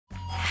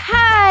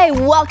Hi,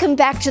 welcome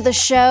back to the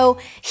show.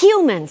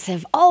 Humans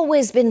have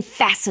always been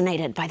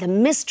fascinated by the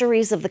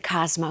mysteries of the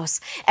cosmos.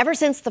 Ever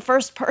since the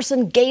first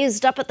person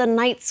gazed up at the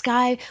night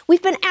sky,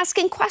 we've been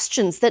asking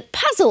questions that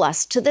puzzle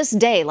us to this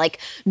day, like,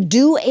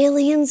 do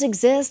aliens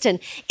exist?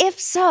 And if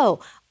so,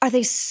 are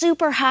they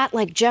super hot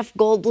like Jeff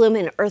Goldblum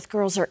in Earth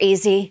Girls Are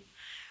Easy?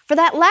 For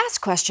that last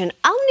question,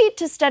 I'll need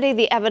to study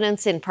the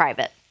evidence in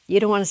private. You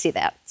don't want to see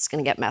that. It's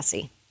going to get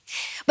messy.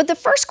 But the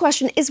first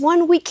question is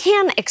one we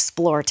can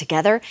explore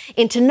together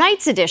in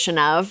tonight's edition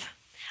of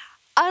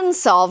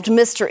Unsolved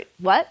Mysteries.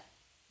 What?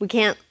 We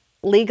can't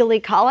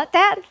legally call it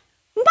that?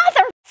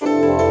 Mother...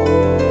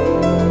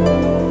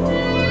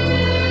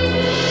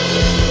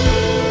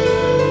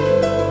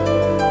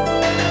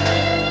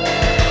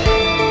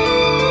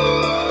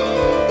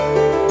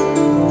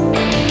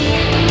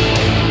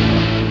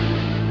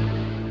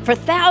 For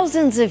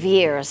thousands of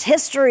years,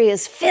 history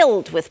is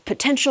filled with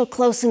potential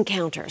close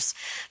encounters.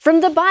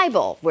 From the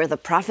Bible, where the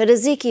prophet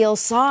Ezekiel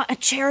saw a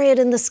chariot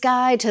in the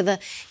sky, to the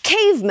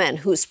cavemen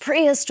whose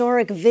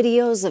prehistoric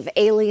videos of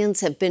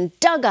aliens have been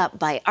dug up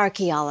by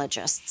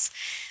archaeologists.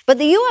 But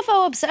the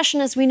UFO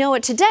obsession as we know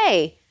it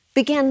today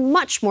began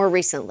much more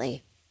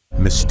recently.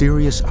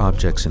 Mysterious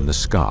objects in the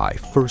sky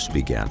first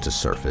began to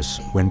surface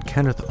when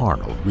Kenneth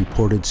Arnold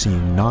reported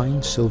seeing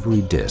 9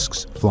 silvery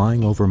discs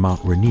flying over Mount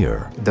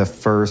Rainier. The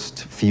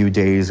first few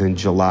days in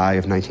July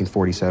of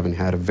 1947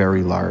 had a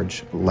very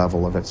large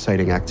level of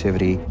sighting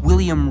activity.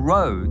 William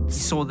Rhodes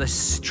saw this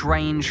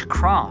strange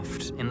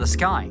craft in the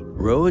sky.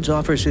 Rhodes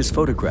offers his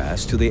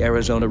photographs to the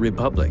Arizona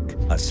Republic.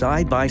 A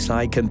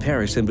side-by-side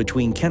comparison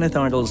between Kenneth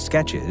Arnold's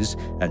sketches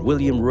and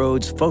William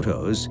Rhodes'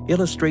 photos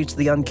illustrates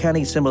the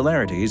uncanny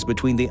similarities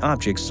between the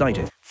objects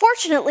sighted.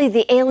 Fortunately,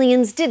 the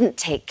aliens didn't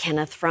take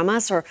Kenneth from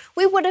us, or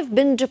we would have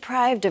been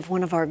deprived of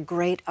one of our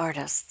great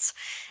artists.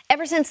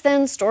 Ever since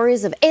then,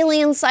 stories of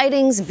alien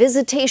sightings,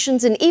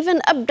 visitations, and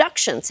even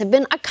abductions have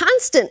been a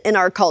constant in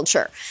our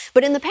culture.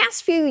 But in the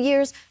past few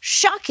years,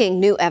 shocking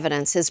new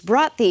evidence has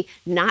brought the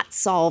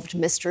not-solved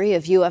mystery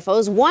of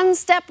UFOs one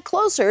step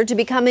closer to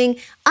becoming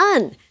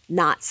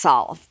not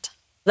solved.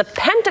 The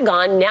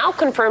Pentagon now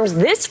confirms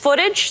this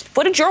footage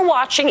you're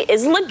watching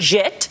is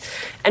legit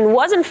and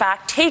was in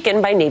fact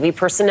taken by Navy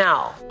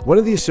personnel. One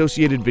of the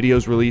associated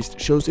videos released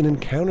shows an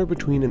encounter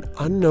between an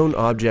unknown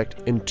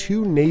object and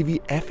 2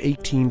 Navy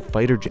F-18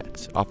 fighter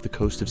jets off the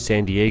coast of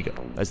San Diego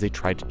as they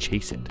tried to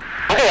chase it.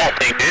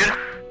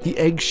 The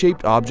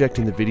egg-shaped object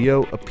in the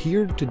video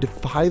appeared to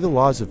defy the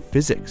laws of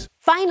physics.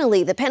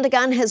 Finally, the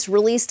Pentagon has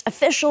released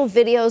official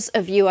videos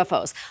of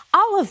UFOs,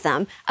 all of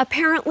them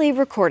apparently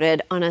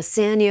recorded on a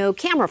Sanyo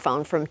camera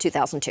phone from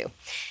 2002.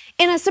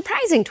 In a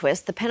surprising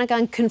twist, the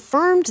Pentagon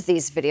confirmed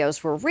these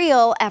videos were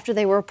real after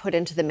they were put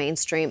into the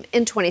mainstream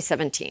in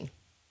 2017.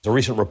 A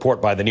recent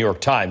report by the New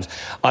York Times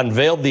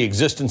unveiled the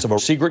existence of a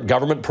secret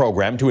government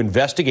program to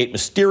investigate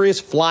mysterious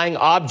flying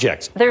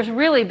objects. There's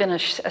really been a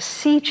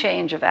sea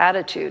change of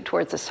attitude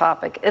towards this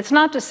topic. It's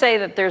not to say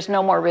that there's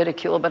no more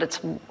ridicule, but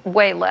it's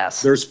way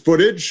less. There's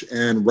footage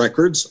and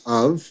records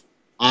of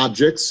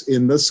objects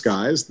in the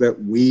skies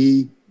that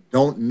we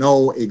don't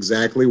know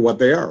exactly what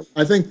they are.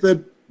 I think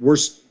that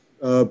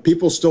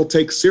people still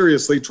take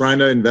seriously trying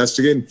to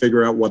investigate and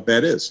figure out what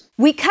that is.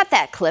 We cut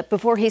that clip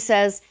before he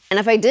says, and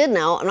if I did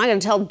know, I'm not going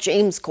to tell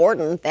James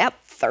Corden, that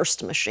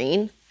thirst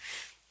machine.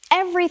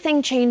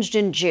 Everything changed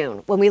in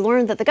June when we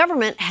learned that the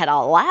government had a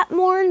lot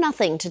more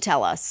nothing to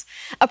tell us.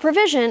 A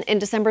provision in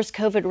December's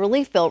COVID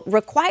relief bill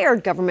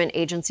required government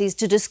agencies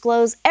to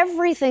disclose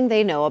everything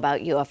they know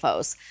about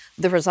UFOs.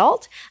 The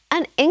result?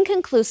 An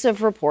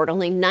inconclusive report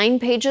only 9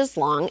 pages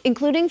long,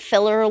 including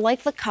filler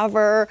like the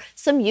cover,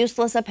 some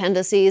useless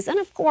appendices, and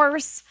of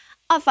course,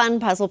 a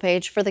fun puzzle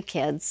page for the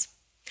kids.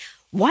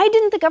 Why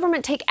didn't the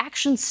government take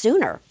action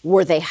sooner?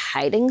 Were they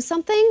hiding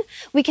something?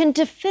 We can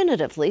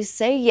definitively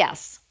say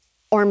yes.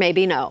 Or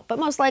maybe no, but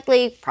most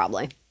likely,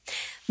 probably.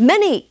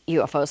 Many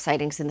UFO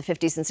sightings in the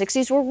 50s and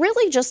 60s were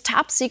really just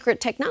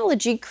top-secret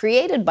technology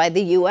created by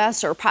the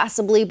U.S. or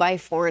possibly by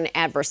foreign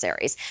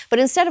adversaries. But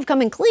instead of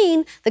coming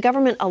clean, the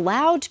government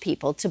allowed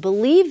people to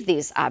believe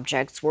these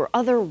objects were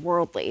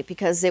otherworldly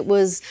because it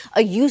was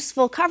a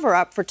useful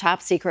cover-up for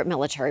top-secret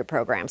military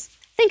programs.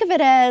 Think of it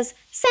as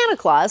Santa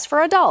Claus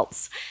for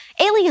adults.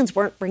 Aliens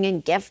weren't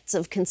bringing gifts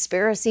of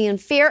conspiracy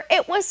and fear.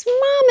 It was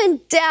Mom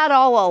and Dad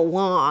all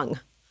along.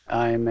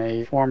 I'm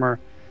a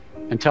former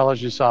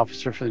intelligence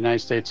officer for the United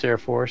States Air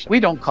Force. We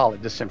don't call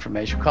it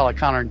disinformation, we call it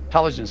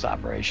counterintelligence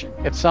operation.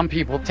 If some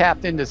people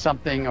tapped into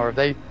something or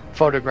they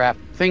photographed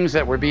things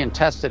that were being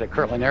tested at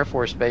Kirtland Air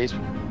Force Base,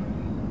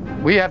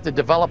 we have to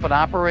develop an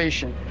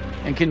operation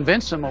and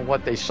convince them of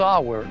what they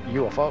saw were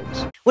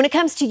UFOs. When it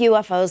comes to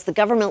UFOs, the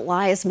government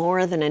lies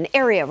more than an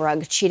area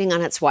rug cheating on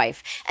its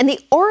wife. And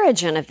the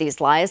origin of these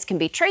lies can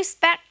be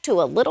traced back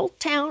to a little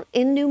town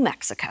in New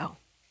Mexico.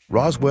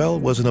 Roswell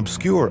was an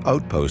obscure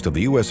outpost of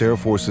the U.S. Air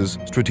Force's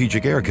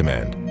Strategic Air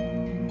Command.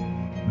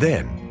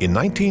 Then, in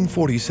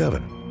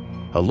 1947,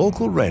 a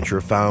local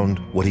rancher found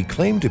what he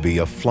claimed to be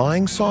a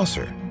flying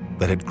saucer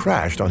that had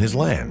crashed on his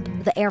land.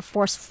 The Air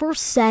Force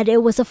first said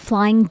it was a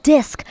flying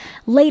disc.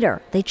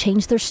 Later, they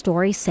changed their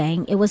story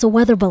saying it was a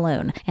weather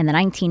balloon. In the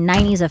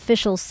 1990s,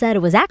 officials said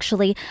it was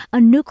actually a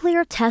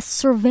nuclear test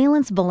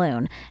surveillance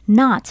balloon,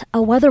 not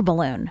a weather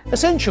balloon.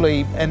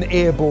 Essentially, an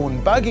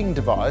airborne bugging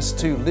device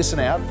to listen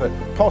out for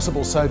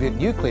possible Soviet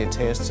nuclear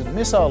tests and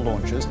missile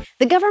launches.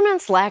 The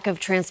government's lack of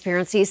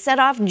transparency set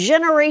off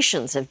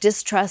generations of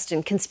distrust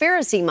and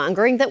conspiracy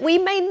mongering that we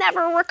may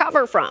never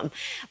recover from.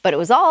 But it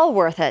was all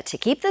worth it to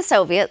keep the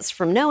Soviets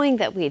from knowing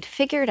that we'd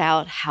figured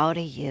out how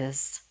to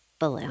use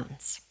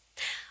balloons.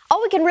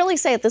 All we can really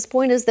say at this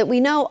point is that we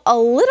know a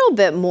little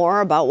bit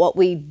more about what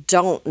we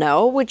don't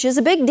know, which is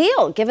a big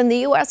deal given the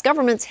U.S.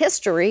 government's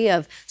history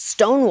of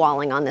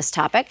stonewalling on this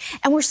topic,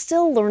 and we're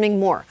still learning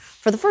more.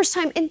 For the first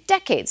time in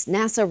decades,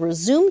 NASA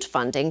resumed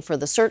funding for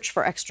the search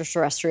for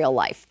extraterrestrial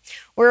life.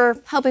 We're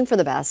hoping for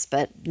the best,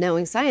 but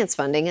knowing science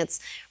funding,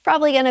 it's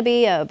probably going to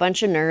be a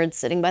bunch of nerds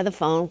sitting by the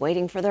phone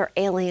waiting for their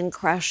alien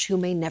crush who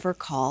may never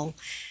call.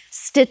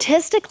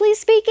 Statistically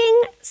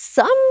speaking,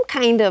 some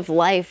kind of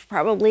life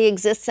probably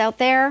exists out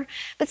there,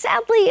 but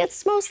sadly,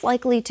 it's most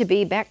likely to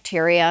be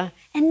bacteria,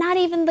 and not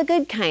even the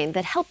good kind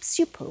that helps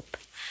you poop.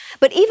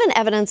 But even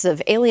evidence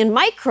of alien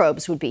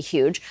microbes would be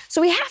huge,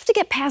 so we have to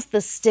get past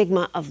the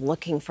stigma of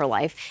looking for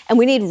life, and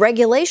we need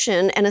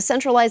regulation and a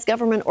centralized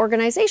government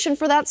organization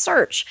for that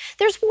search.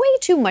 There's way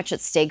too much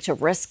at stake to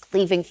risk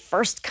leaving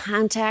first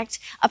contact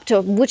up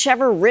to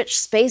whichever rich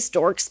space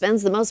dork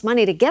spends the most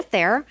money to get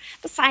there.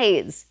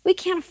 Besides, we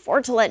can't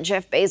afford to let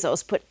Jeff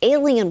Bezos put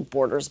Alien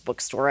Borders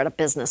bookstore out of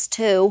business,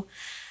 too.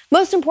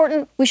 Most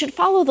important, we should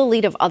follow the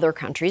lead of other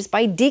countries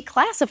by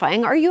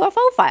declassifying our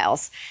UFO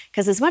files.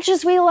 Because as much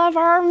as we love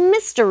our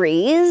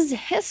mysteries,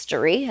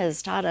 history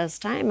has taught us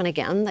time and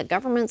again that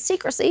government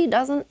secrecy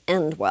doesn't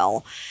end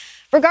well.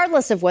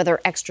 Regardless of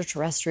whether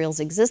extraterrestrials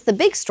exist, the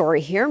big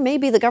story here may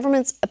be the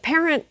government's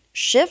apparent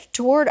shift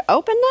toward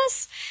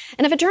openness.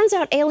 And if it turns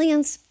out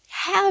aliens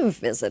have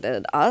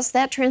visited us,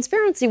 that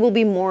transparency will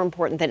be more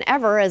important than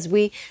ever as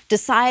we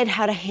decide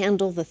how to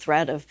handle the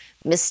threat of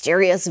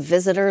mysterious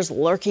visitors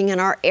lurking in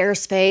our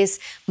airspace,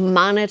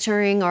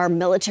 monitoring our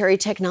military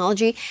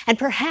technology, and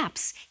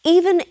perhaps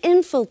even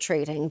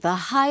infiltrating the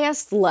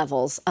highest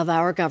levels of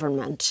our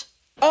government.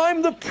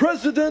 I'm the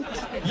president!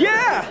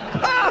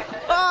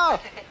 Yeah!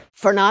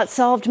 For Not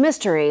Solved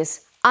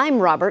Mysteries, I'm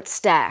Robert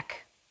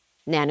Stack.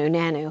 Nanu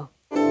Nanu.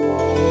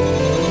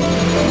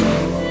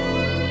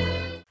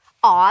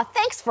 Aw,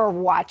 thanks for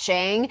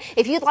watching.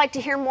 If you'd like to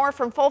hear more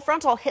from Full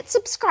Frontal, hit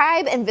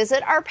subscribe and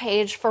visit our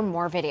page for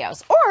more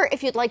videos. Or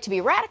if you'd like to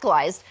be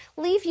radicalized,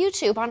 leave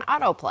YouTube on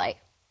autoplay.